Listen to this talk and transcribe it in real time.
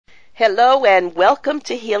Hello and welcome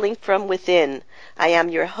to Healing from Within. I am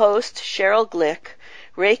your host, Cheryl Glick,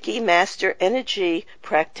 Reiki Master Energy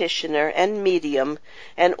Practitioner and Medium,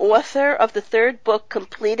 and author of the third book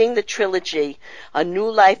completing the trilogy, A New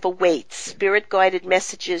Life Awaits, Spirit-Guided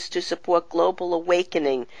Messages to Support Global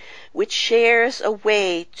Awakening, which shares a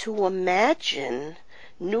way to imagine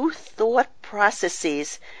new thought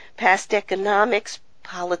processes past economics,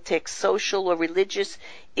 politics, social or religious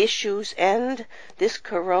issues, and this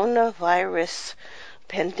coronavirus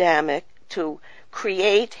pandemic to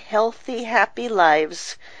create healthy, happy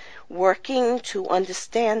lives, working to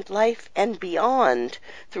understand life and beyond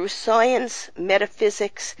through science,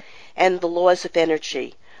 metaphysics, and the laws of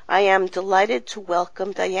energy. I am delighted to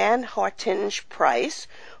welcome Diane Hartinge Price,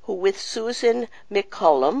 who with Susan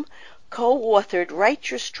McCollum co-authored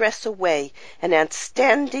Write Your Stress Away, an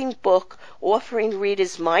outstanding book offering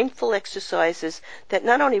readers mindful exercises that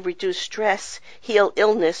not only reduce stress, heal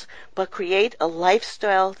illness, but create a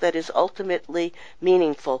lifestyle that is ultimately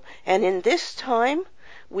meaningful. And in this time,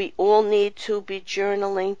 we all need to be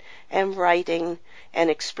journaling and writing and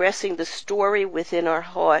expressing the story within our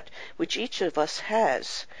heart, which each of us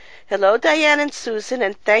has. Hello, Diane and Susan,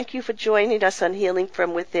 and thank you for joining us on Healing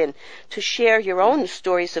from Within to share your own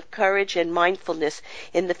stories of courage and mindfulness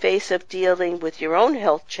in the face of dealing with your own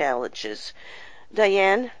health challenges.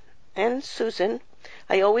 Diane and Susan,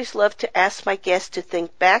 I always love to ask my guests to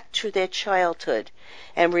think back to their childhood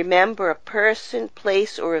and remember a person,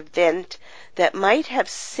 place, or event that might have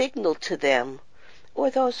signaled to them or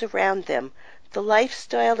those around them the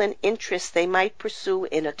lifestyle and interests they might pursue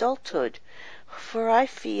in adulthood. For I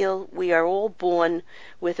feel we are all born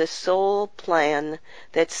with a soul plan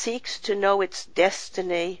that seeks to know its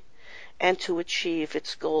destiny and to achieve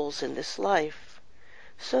its goals in this life.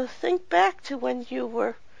 So think back to when you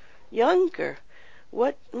were younger.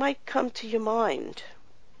 What might come to your mind?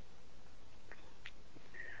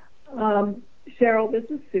 Cheryl, this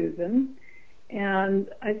is Susan. And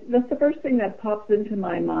that's the first thing that pops into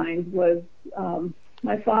my mind was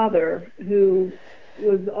my father, who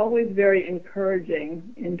was always very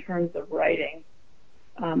encouraging in terms of writing.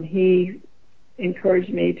 He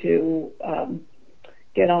encouraged me to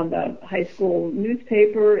get on the high school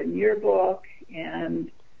newspaper and yearbook, and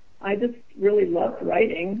I just really loved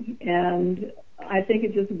writing, and I think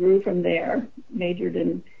it just grew from there. Majored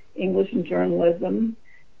in English and journalism,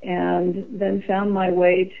 and then found my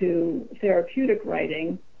way to therapeutic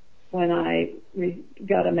writing when I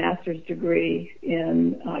got a master's degree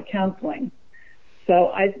in counseling. So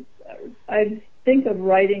I think of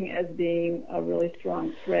writing as being a really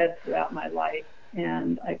strong thread throughout my life,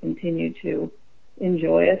 and I continue to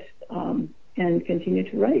enjoy it and continue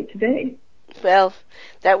to write today. Well,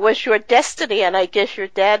 that was your destiny, and I guess your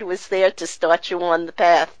dad was there to start you on the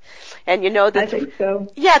path. And you know that I think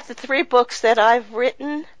so. Yeah, the three books that I've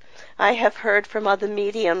written, I have heard from other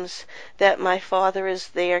mediums that my father is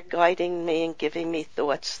there guiding me and giving me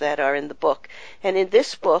thoughts that are in the book. And in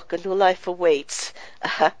this book, A New Life Awaits,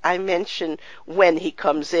 I mention when he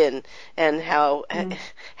comes in and how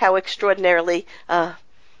extraordinarily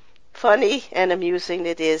funny and amusing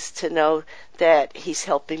it is to know that he's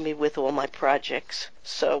helping me with all my projects.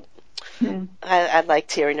 So I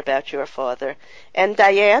liked hearing about your father. And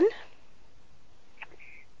Diane?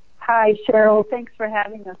 Hi, Cheryl. Thanks for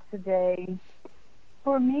having us today.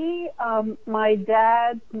 For me, my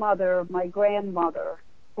dad's mother, my grandmother,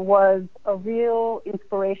 was a real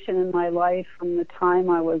inspiration in my life from the time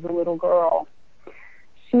I was a little girl.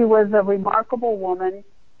 She was a remarkable woman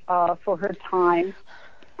for her time.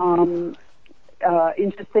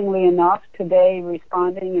 Interestingly enough, today,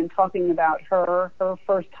 responding and talking about her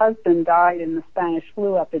first husband died in the Spanish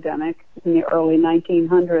flu epidemic in the early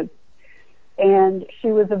 1900s. And she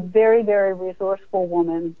was a very, very resourceful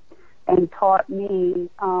woman and taught me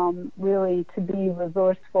really to be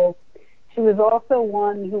resourceful. She was also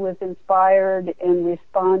one who was inspired and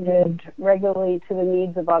responded regularly to the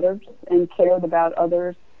needs of others and cared about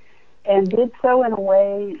others, and did so in a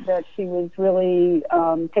way that she was really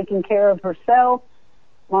taking care of herself,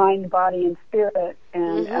 mind, body, and spirit,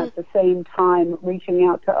 and at the same time reaching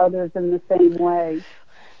out to others in the same way.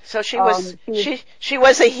 So she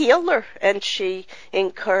was a healer, and she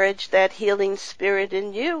encouraged that healing spirit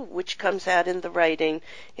in you, which comes out in the writing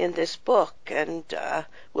in this book, and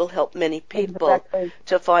will help many people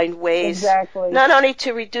to find ways not only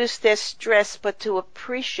to reduce their stress, but to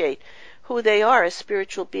appreciate who they are as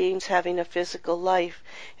spiritual beings having a physical life,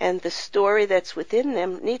 and the story that's within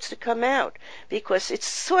them needs to come out, because it's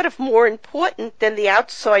sort of more important than the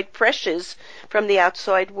outside pressures from the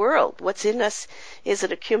outside world. What's in us is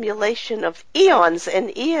an accumulation of eons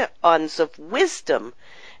and eons of wisdom,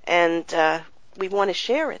 and we want to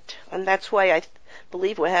share it, and that's why I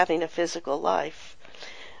believe we're having a physical life.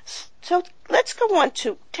 So let's go on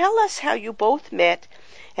to tell us how you both met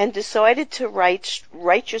and decided to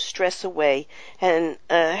write your stress away, and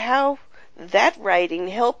how that writing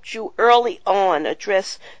helped you early on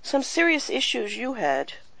address some serious issues you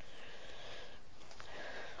had.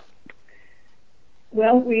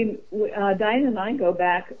 Well, Diane and I go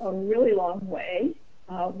back a really long way.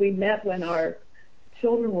 We met when our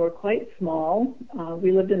children were quite small.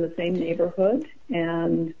 We lived in the same neighborhood,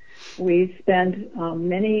 and we spent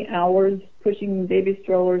many hours pushing baby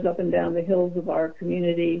strollers up and down the hills of our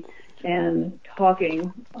community and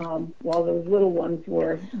talking while those little ones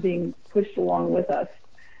were being pushed along with us.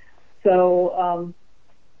 So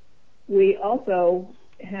we also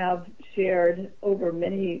have shared over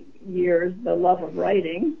many years the love of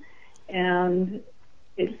writing, and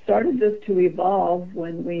it started just to evolve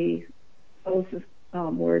when we both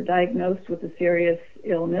were diagnosed with a serious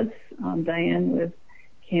illness, Diane with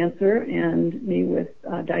cancer and me with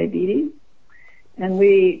diabetes. And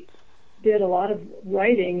we did a lot of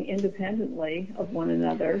writing independently of one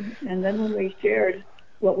another. And then when we shared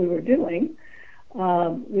what we were doing,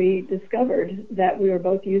 we discovered that we were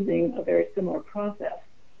both using a very similar process.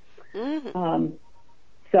 Mm-hmm.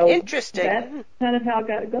 So interesting. That's kind of how it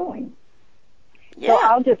got going. Yeah. So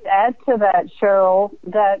I'll just add to that, Cheryl,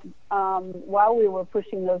 that while we were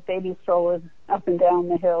pushing those baby strollers up and down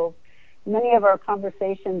the hill, many of our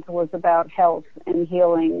conversations was about health and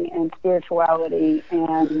healing and spirituality,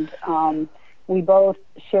 and we both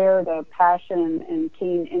shared a passion and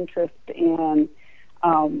keen interest in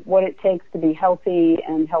what it takes to be healthy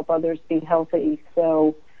and help others be healthy.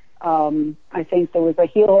 So I think there was a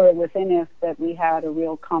healer within us that we had a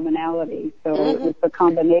real commonality. So it was the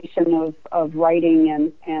combination of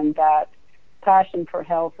writing and that passion for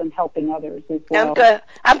health and helping others as well.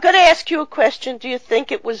 I'm going to ask you a question. Do you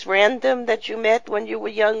think it was random that you met when you were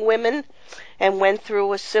young women and went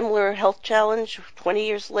through a similar health challenge 20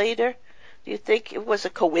 years later? Do you think it was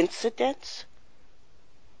a coincidence?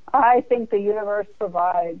 I think the universe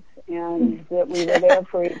provides, and that we were there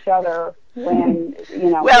for each other when,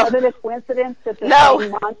 was it a coincidence that the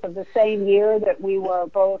same month of the same year that we were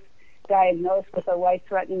both diagnosed with a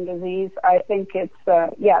life-threatening disease? I think it's,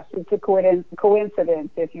 yes, it's a coincidence,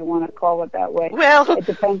 if you want to call it that way. Well, it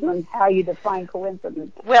depends on how you define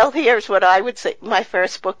coincidence. Well, here's what I would say. My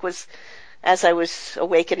first book was, as I was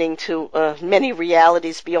awakening to many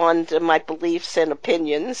realities beyond my beliefs and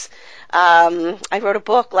opinions, I wrote a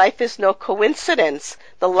book, Life is No Coincidence,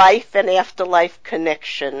 The Life and Afterlife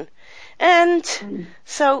Connection. And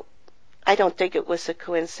so I don't think it was a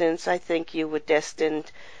coincidence. I think you were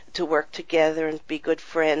destined to work together and be good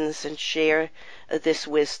friends and share this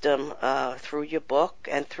wisdom through your book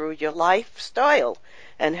and through your lifestyle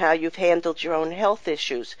and how you've handled your own health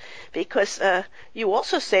issues. Because you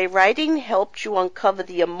also say writing helped you uncover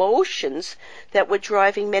the emotions that were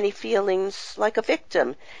driving many feelings like a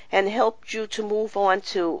victim and helped you to move on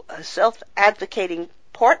to self-advocating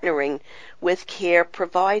partnering with care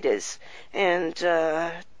providers. And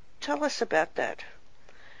tell us about that.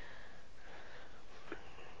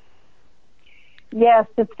 Yes,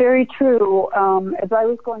 it's very true. As I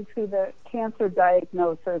was going through the cancer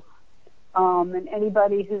diagnosis, and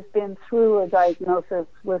anybody who's been through a diagnosis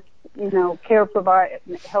with, healthcare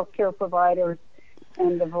providers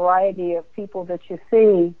and the variety of people that you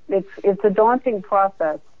see, it's a daunting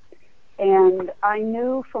process. And I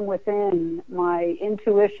knew from within my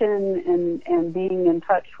intuition and being in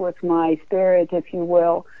touch with my spirit, if you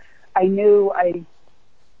will, I knew I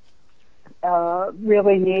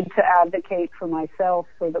really need to advocate for myself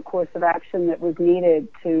for the course of action that was needed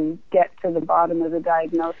to get to the bottom of the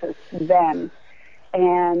diagnosis then.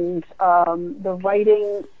 And the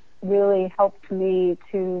writing really helped me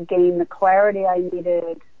to gain the clarity I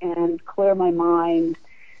needed and clear my mind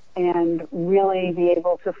and really be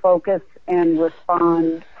able to focus and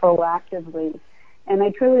respond proactively. And I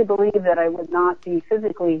truly believe that I would not be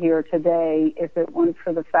physically here today if it weren't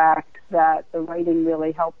for the fact that the writing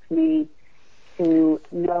really helped me to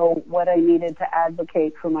know what I needed to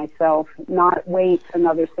advocate for myself, not wait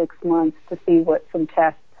another 6 months to see what some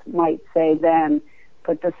tests might say then,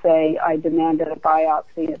 but to say I demanded a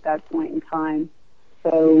biopsy at that point in time.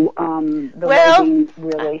 So the writing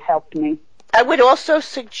really helped me. I would also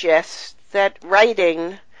suggest that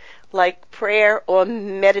writing, like prayer or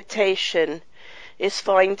meditation, is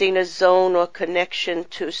finding a zone or connection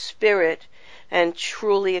to spirit and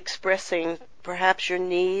truly expressing perhaps your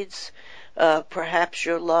needs, perhaps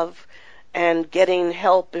your love, and getting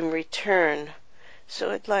help in return.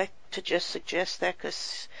 So I'd like to just suggest that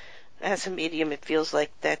because as a medium, it feels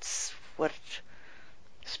like that's what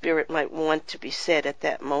Spirit might want to be said at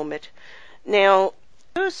that moment. Now,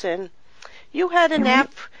 Susan, you had an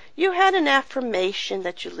affirmation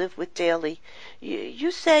that you live with daily.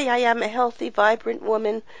 You say, "I am a healthy, vibrant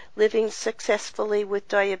woman living successfully with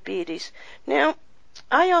diabetes." Now,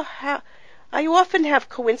 I often have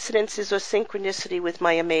coincidences or synchronicity with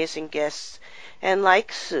my amazing guests, and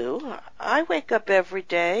like Sue, I wake up every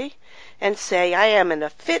day and say, "I am in a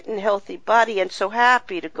fit and healthy body and so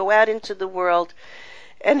happy to go out into the world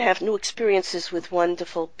and have new experiences with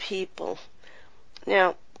wonderful people."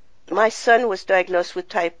 Now, my son was diagnosed with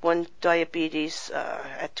type 1 diabetes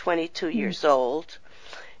at 22 years old,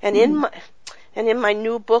 and in my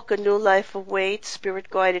new book, A New Life Awaits,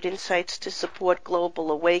 Spirit-Guided Insights to Support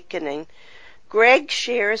Global Awakening, Greg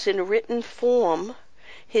shares in written form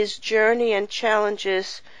his journey and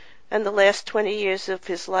challenges and the last 20 years of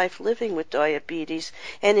his life living with diabetes,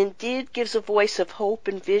 and indeed gives a voice of hope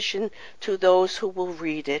and vision to those who will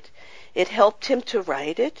read it. It helped him to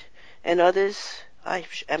write it, and others,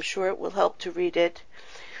 I'm sure it will help to read it.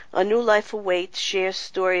 A New Life Awaits shares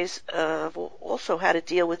stories of also how to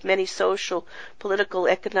deal with many social, political,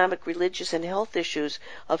 economic, religious, and health issues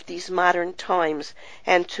of these modern times,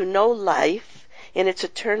 and to know life in its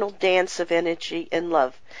eternal dance of energy and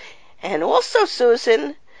love. And also,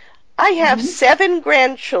 Susan, I have 7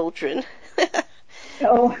 grandchildren.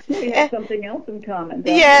 Oh, we have something else in common.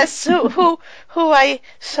 Yes, who I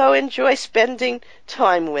so enjoy spending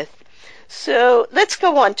time with. So let's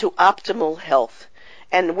go on to optimal health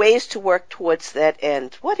and ways to work towards that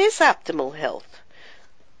end. What is optimal health?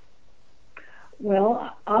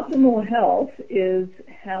 Well, optimal health is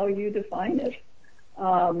how you define it.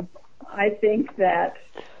 I think that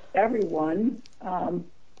everyone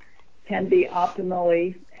can be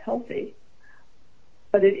optimally healthy,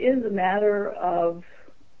 but it is a matter of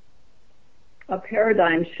a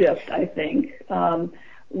paradigm shift, I think.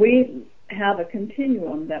 We have a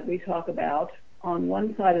continuum that we talk about. On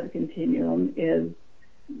one side of the continuum is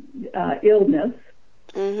illness,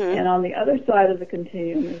 and on the other side of the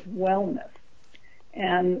continuum is wellness.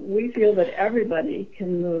 And we feel that everybody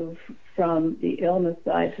can move from the illness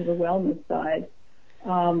side to the wellness side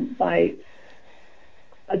by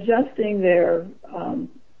adjusting their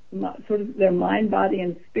sort of their mind, body,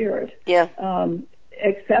 and spirit. Yeah.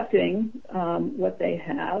 Accepting what they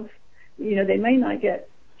have. You know, they may not get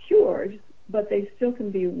cured, but they still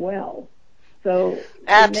can be well. So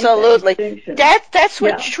absolutely, that's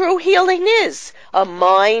what true healing is: a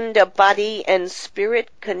mind, a body, and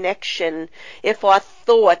spirit connection. If our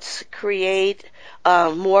thoughts create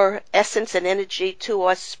more essence and energy to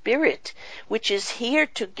our spirit, which is here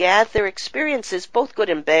to gather experiences, both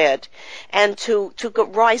good and bad, and to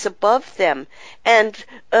rise above them. And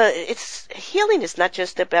healing is not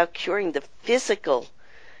just about curing the physical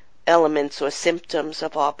elements or symptoms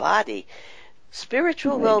of our body.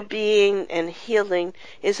 Spiritual well-being and healing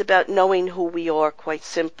is about knowing who we are, quite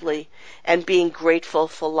simply, and being grateful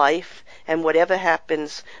for life. And whatever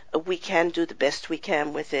happens, we can do the best we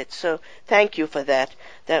can with it. So thank you for that.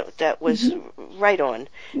 That was right on.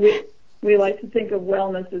 We like to think of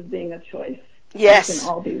wellness as being a choice. Yes. We can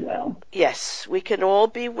all be well. Yes, we can all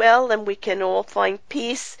be well, and we can all find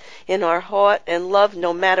peace in our heart and love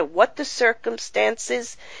no matter what the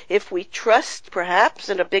circumstances, if we trust perhaps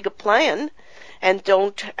in a bigger plan and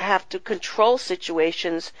don't have to control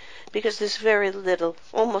situations, because there's very little,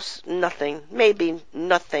 almost nothing, maybe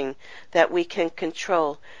nothing that we can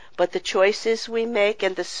control. But the choices we make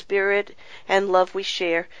and the spirit and love we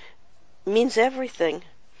share means everything.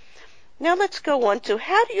 Now let's go on to,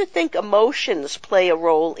 how do you think emotions play a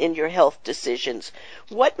role in your health decisions?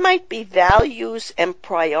 What might be values and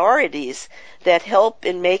priorities that help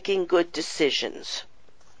in making good decisions?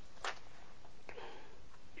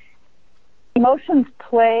 Emotions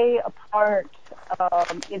play a part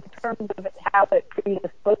in terms of how it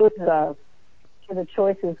predisposes us to the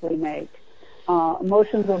choices we make.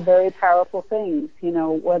 Emotions are very powerful things, you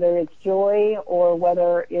know, whether it's joy or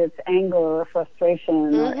whether it's anger or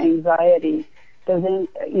frustration or anxiety. Those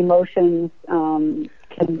emotions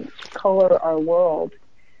can color our world.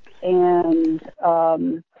 And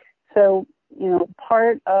so, you know,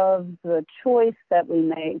 part of the choice that we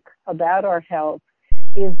make about our health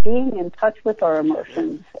is being in touch with our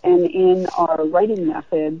emotions. And in our writing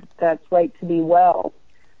method, that's Write to Be Well,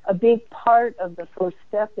 a big part of the first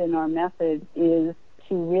step in our method is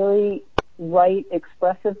to really write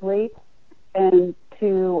expressively and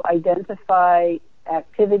to identify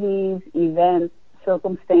activities, events,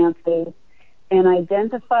 circumstances, and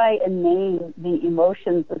identify and name the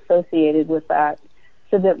emotions associated with that.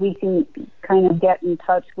 so that we can kind of get in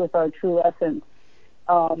touch with our true essence,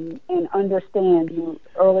 and understand. You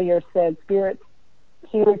earlier said spirit's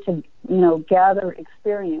here to, gather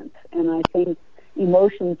experience, and I think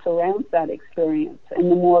emotion surrounds that experience,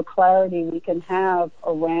 and the more clarity we can have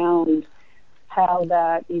around how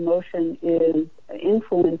that emotion is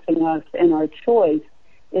influencing us and our choice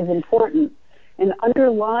is important. And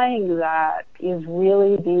underlying that is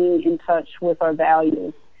really being in touch with our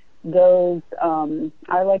values. Those,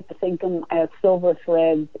 I like to think of them as silver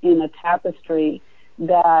threads in a tapestry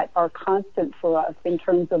that are constant for us in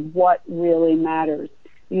terms of what really matters.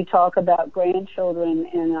 You talk about grandchildren,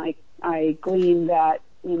 and I glean that,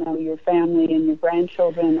 your family and your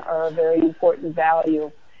grandchildren are a very important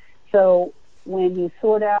value. So when you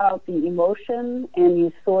sort out the emotion and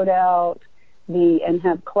you sort out and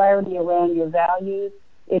have clarity around your values,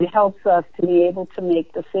 it helps us to be able to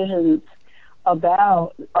make decisions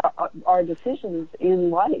about our decisions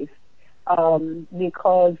in life,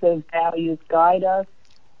 because those values guide us,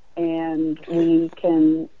 and we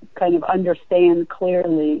can kind of understand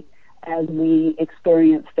clearly as we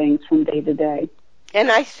experience things from day to day.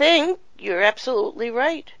 And I think you're absolutely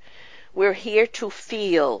right. We're here to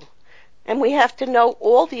feel, and we have to know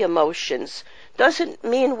all the emotions. Doesn't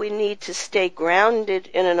mean we need to stay grounded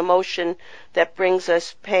in an emotion that brings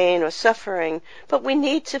us pain or suffering, but we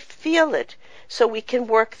need to feel it so we can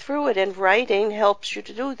work through it, and writing helps you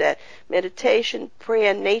to do that. Meditation,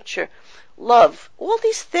 prayer, nature, love, all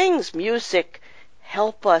these things, music,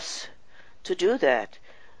 help us to do that.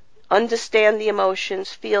 Understand the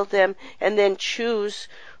emotions, feel them, and then choose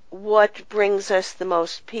what brings us the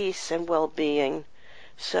most peace and well-being.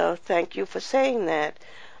 So thank you for saying that.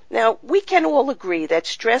 Now, we can all agree that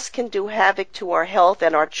stress can do havoc to our health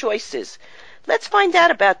and our choices. Let's find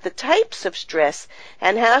out about the types of stress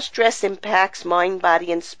and how stress impacts mind,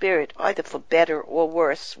 body, and spirit, either for better or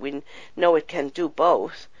worse. We know it can do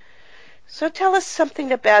both. So tell us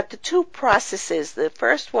something about the two processes. The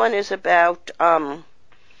first one is about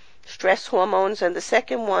stress hormones, and the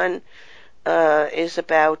second one is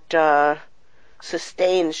about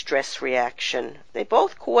sustained stress reaction. They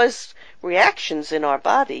both cause reactions in our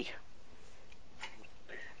body.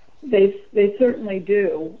 They certainly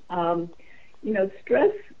do.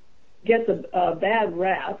 Stress gets a bad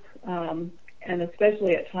rap, and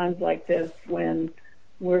especially at times like this when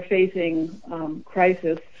we're facing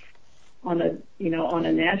crisis on a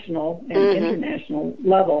national and international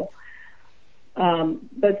level.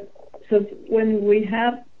 But so when we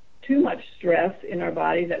have too much stress in our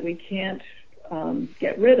body that we can't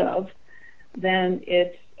get rid of, then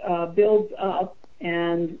it builds up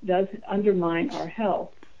and does undermine our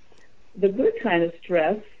health. The good kind of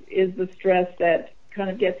stress is the stress that kind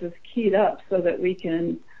of gets us keyed up so that we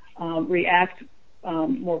can react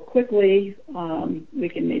more quickly. We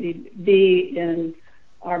can maybe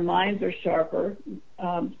our minds are sharper.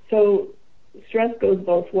 So stress goes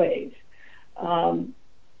both ways. And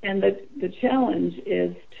the challenge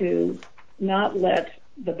is to not let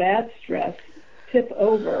the bad stress tip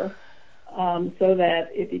over so that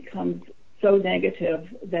it becomes so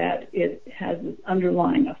negative that it has this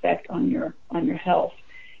underlying effect on your health.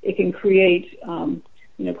 It can create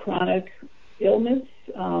chronic illness,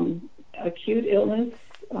 acute illness.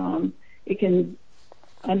 It can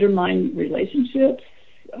undermine relationships.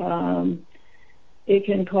 It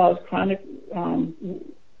can cause chronic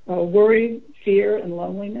worry, fear, and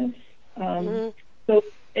loneliness. So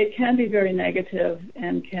it can be very negative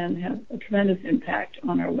and can have a tremendous impact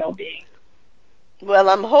on our well-being. Well,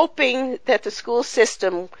 I'm hoping that the school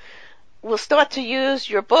system will start to use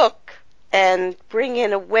your book and bring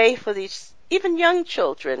in a way for these even young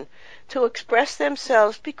children to express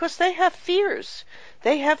themselves, because they have fears,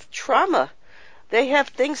 they have trauma, they have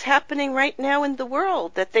things happening right now in the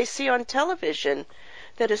world that they see on television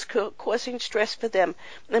that is causing stress for them.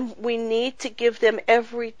 And we need to give them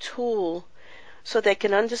every tool so they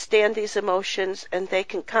can understand these emotions and they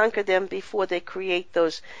can conquer them before they create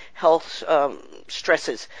those health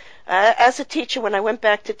stresses. As a teacher, when I went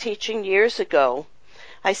back to teaching years ago,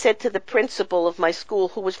 I said to the principal of my school,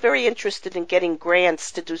 who was very interested in getting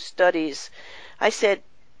grants to do studies, I said,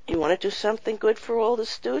 you want to do something good for all the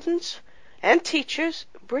students and teachers?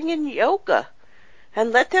 Bring in yoga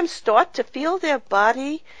and let them start to feel their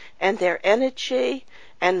body and their energy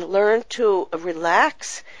and learn to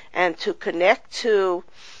relax and to connect to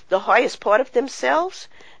the highest part of themselves,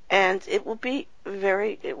 and it will be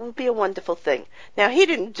a wonderful thing. Now, he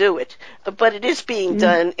didn't do it, but it is being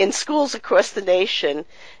done in schools across the nation,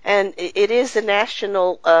 and it is a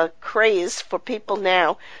national craze for people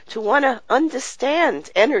now to want to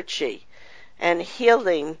understand energy and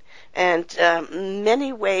healing and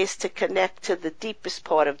many ways to connect to the deepest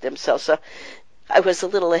part of themselves. So I was a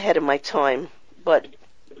little ahead of my time, but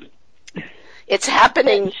it's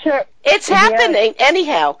happening. Sure. It's happening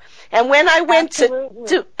anyhow. And when I went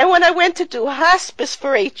to do hospice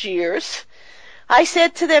for 8 years, I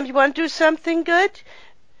said to them, "You want to do something good?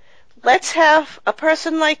 Let's have a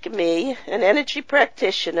person like me, an energy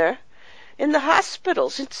practitioner, in the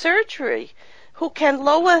hospitals, in surgery, who can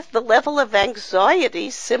lower the level of anxiety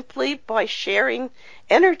simply by sharing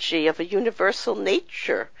energy of a universal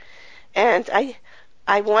nature." And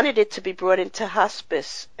I wanted it to be brought into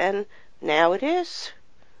hospice, and now it is.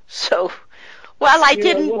 So while I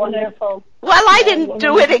didn't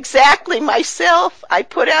do it exactly myself, I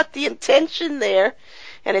put out the intention there,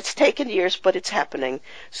 and it's taken years, but it's happening.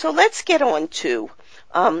 So let's get on to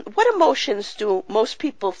what emotions do most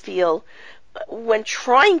people feel when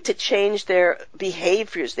trying to change their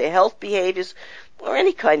behaviors, their health behaviors, or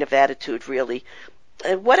any kind of attitude, really.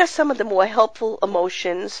 What are some of the more helpful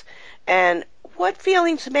emotions, and what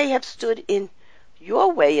feelings may have stood in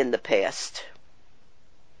your way in the past?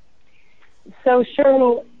 So,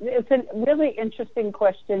 Cheryl, it's a really interesting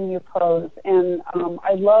question you pose, and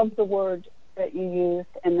I love the word that you used,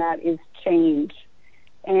 and that is change.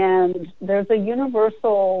 And there's a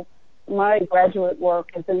universal, my graduate work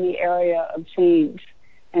is in the area of change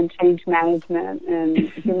and change management and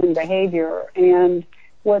human behavior. And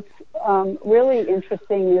what's really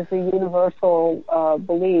interesting is the universal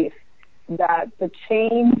belief that the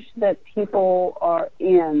change that people are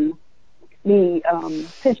in, the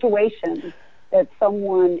situation that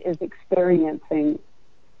someone is experiencing,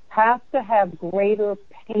 has to have greater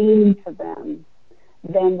pain to them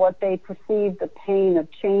than what they perceive the pain of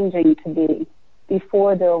changing to be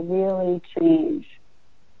before they'll really change.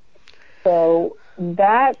 So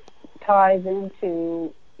that ties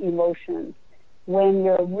into emotion. When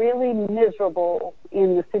you're really miserable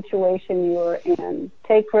in the situation you're in,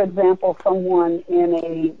 take, for example, someone in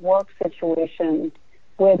a work situation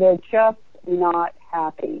where they're just not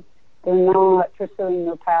happy. They're not pursuing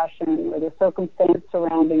their passion, or the circumstance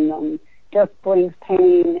surrounding them just brings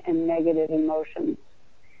pain and negative emotions.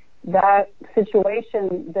 That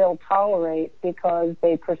situation they'll tolerate because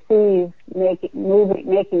they perceive making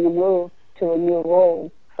the move to a new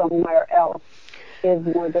role somewhere else is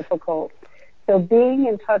more difficult. So being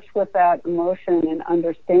in touch with that emotion and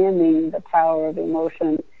understanding the power of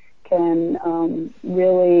emotion can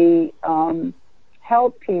really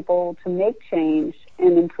help people to make change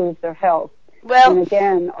and improve their health. Well, and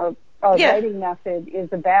again, our writing method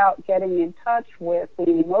is about getting in touch with the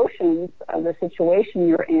emotions of the situation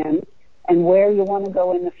you're in and where you want to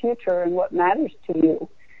go in the future and what matters to you,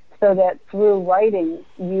 so that through writing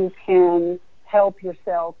you can help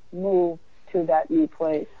yourself move to that new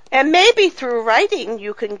place. And maybe through writing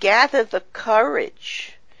you can gather the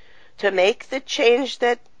courage to make the change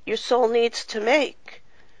that your soul needs to make,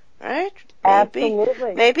 right?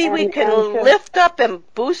 Absolutely. Maybe we can lift up and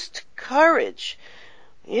boost courage.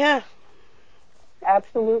 Yeah.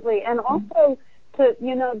 Absolutely. And also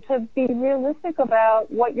to be realistic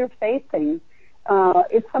about what you're facing.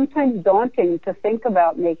 It's sometimes daunting to think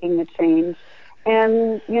about making a change.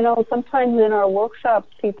 And, sometimes in our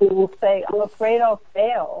workshops people will say, "I'm afraid I'll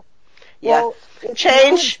fail." Yeah. Well,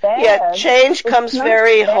 change comes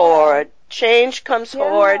very hard. Change comes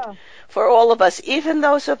hard for all of us, even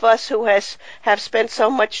those of us who have spent so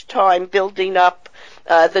much time building up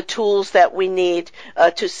the tools that we need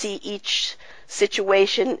to see each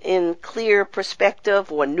situation in clear perspective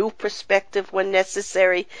or new perspective when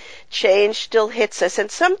necessary. Change still hits us, and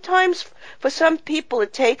sometimes for some people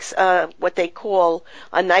it takes what they call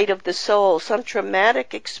a night of the soul, some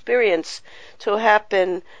traumatic experience to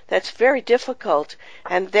happen that's very difficult,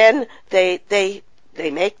 and then they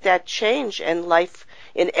make that change, and life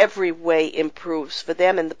in every way improves for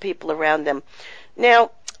them and the people around them.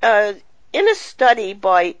 Now, in a study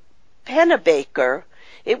by Pennebaker,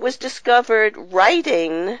 it was discovered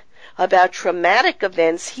writing about traumatic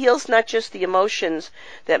events heals not just the emotions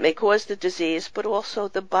that may cause the disease, but also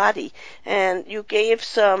the body. And you gave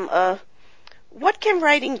some, what can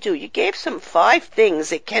writing do? You gave some 5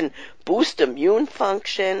 things. It can boost immune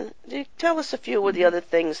function. Tell us a few of the other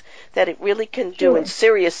things that it really can do in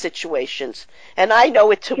serious situations. And I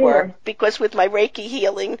know it to work, because with my Reiki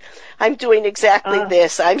healing, I'm doing exactly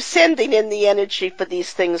this. I'm sending in the energy for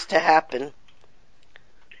these things to happen.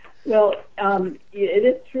 Well, it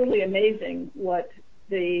is truly amazing what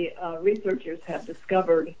the researchers have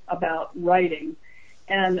discovered about writing.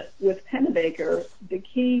 And with Pennebaker, the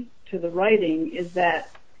key to the writing is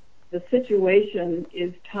that the situation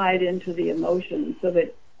is tied into the emotion, so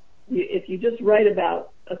that if you just write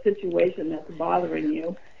about a situation that's bothering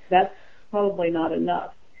you, that's probably not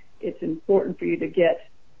enough. It's important for you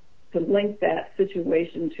to link that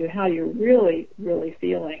situation to how you're really, really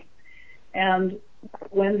feeling. And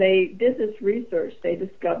when they did this research, they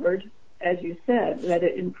discovered, as you said, that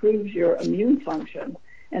it improves your immune function.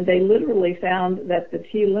 And they literally found that the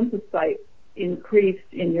T lymphocytes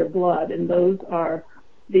increased in your blood, and those are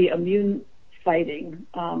the immune fighting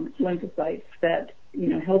lymphocytes that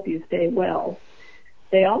help you stay well.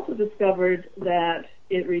 They also discovered that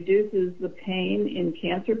it reduces the pain in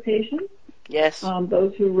cancer patients. Yes.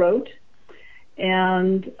 Those who wrote,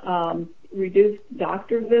 and reduced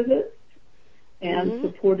doctor visits and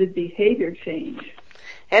supported behavior change.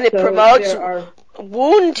 And it promotes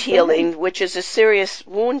wound healing, which is a serious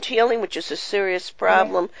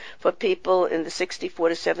problem for people in the 64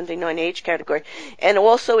 to 79 age category. And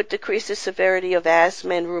also it decreases severity of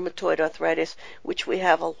asthma and rheumatoid arthritis, which we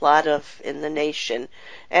have a lot of in the nation.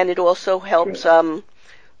 And it also helps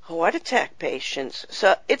heart attack patients.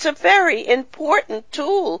 So it's a very important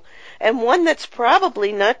tool, and one that's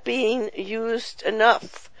probably not being used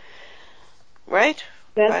enough. Right?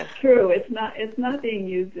 That's true. It's not being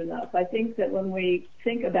used enough. I think that when we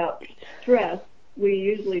think about stress, we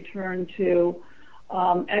usually turn to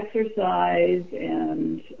exercise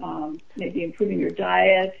and maybe improving your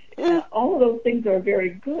diet. All of those things are very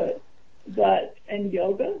good. And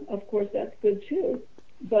yoga, of course, that's good too.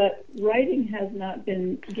 But writing has not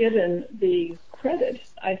been given the credit,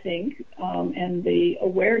 I think, and the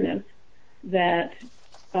awareness that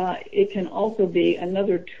it can also be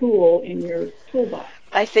another tool in your toolbox.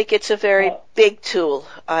 I think it's a very big tool.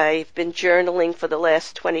 I've been journaling for the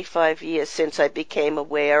last 25 years since I became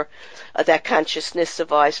aware that consciousness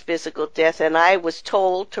survives physical death, and I was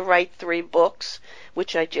told to write 3 books,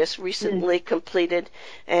 which I just recently completed.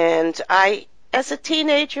 And as a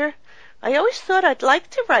teenager, I always thought I'd like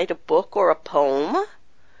to write a book or a poem.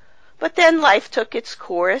 But then life took its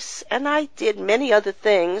course, and I did many other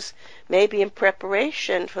things, maybe in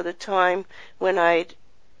preparation for the time when I'd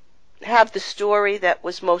have the story that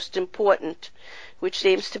was most important, which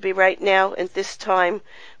seems to be right now at this time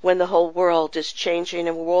when the whole world is changing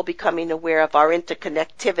and we're all becoming aware of our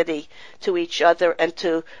interconnectivity to each other and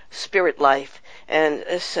to spirit life. And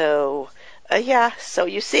so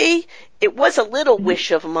you see, it was a little wish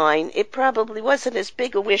of mine. It probably wasn't as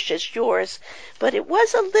big a wish as yours, but it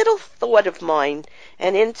was a little thought of mine,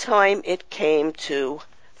 and in time it came to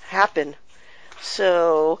happen.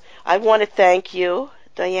 So I want to thank you,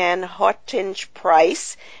 Diane Hartinge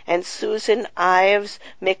Price and Susan Ives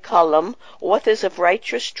McCullum, authors of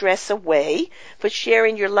Write Your Stress Away, for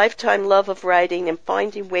sharing your lifetime love of writing and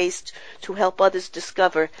finding ways to help others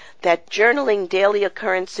discover that journaling daily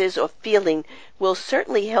occurrences or feeling will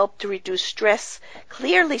certainly help to reduce stress,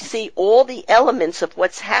 clearly see all the elements of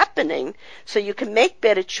what's happening so you can make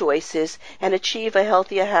better choices and achieve a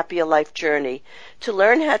healthier, happier life journey. To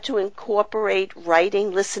learn how to incorporate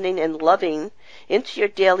writing, listening, and loving into your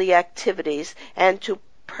daily activities and to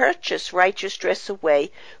purchase Write Your Stress Away,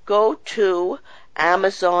 go to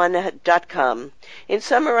Amazon.com. In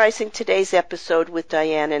summarizing today's episode with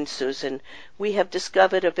Diane and Susan, we have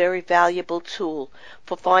discovered a very valuable tool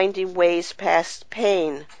for finding ways past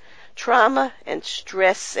pain, trauma, and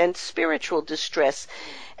stress and spiritual distress,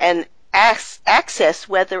 and access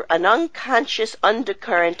whether an unconscious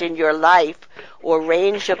undercurrent in your life or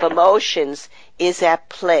range of emotions is at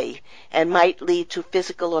play and might lead to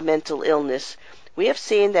physical or mental illness. We have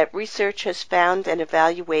seen that research has found and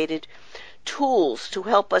evaluated tools to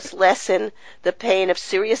help us lessen the pain of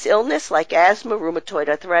serious illness like asthma, rheumatoid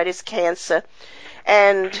arthritis, cancer,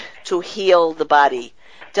 and to heal the body.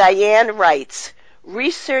 Diane writes,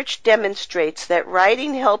 research demonstrates that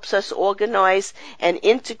writing helps us organize and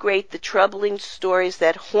integrate the troubling stories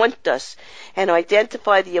that haunt us and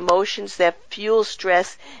identify the emotions that fuel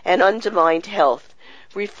stress and undermine health.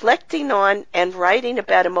 Reflecting on and writing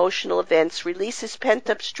about emotional events releases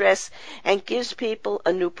pent-up stress and gives people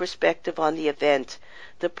a new perspective on the event.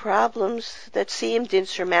 The problems that seemed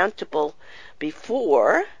insurmountable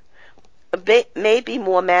before may be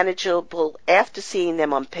more manageable after seeing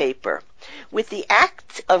them on paper. With the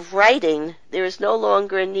act of writing, there is no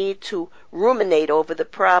longer a need to ruminate over the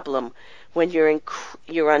problem. When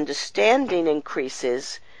your understanding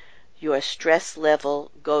increases, your stress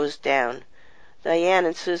level goes down. Diane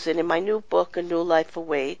and Susan, in my new book, A New Life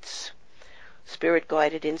Awaits,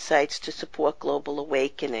 Spirit-Guided Insights to Support Global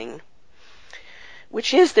Awakening,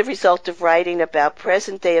 which is the result of writing about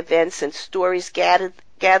present-day events and stories gathered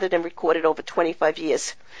and recorded over 25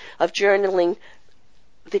 years of journaling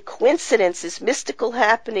the coincidences, mystical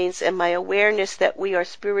happenings, and my awareness that we are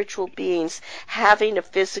spiritual beings having a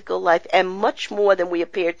physical life and much more than we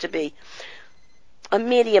appear to be. A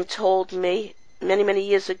medium told me many, many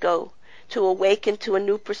years ago to awaken to a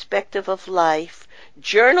new perspective of life.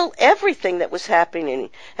 Journal everything that was happening,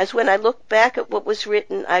 as when I look back at what was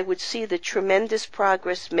written, I would see the tremendous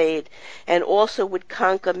progress made and also would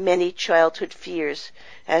conquer many childhood fears,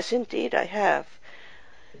 as indeed I have.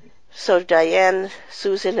 So Diane,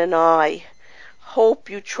 Susan, and I hope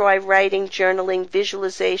you try writing, journaling,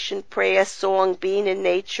 visualization, prayer, song, being in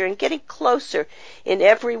nature, and getting closer in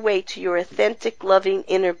every way to your authentic, loving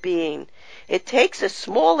inner being. It takes a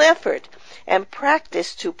small effort and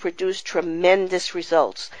practice to produce tremendous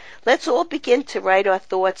results. Let's all begin to write our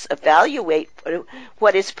thoughts, evaluate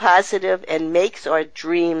what is positive, and makes our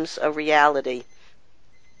dreams a reality.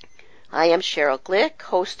 I am Cheryl Glick,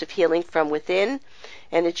 host of Healing from Within,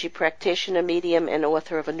 energy practitioner, medium, and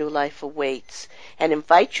author of A New Life Awaits, and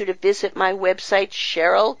invite you to visit my website,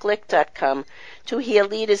 CherylGlick.com, to hear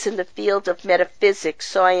leaders in the field of metaphysics,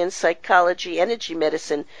 science, psychology, energy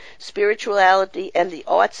medicine, spirituality, and the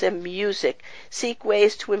arts and music seek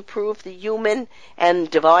ways to improve the human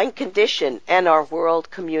and divine condition and our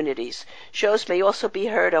world communities. Shows may also be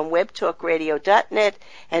heard on webtalkradio.net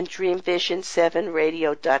and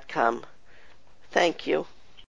dreamvision7radio.com. Thank you.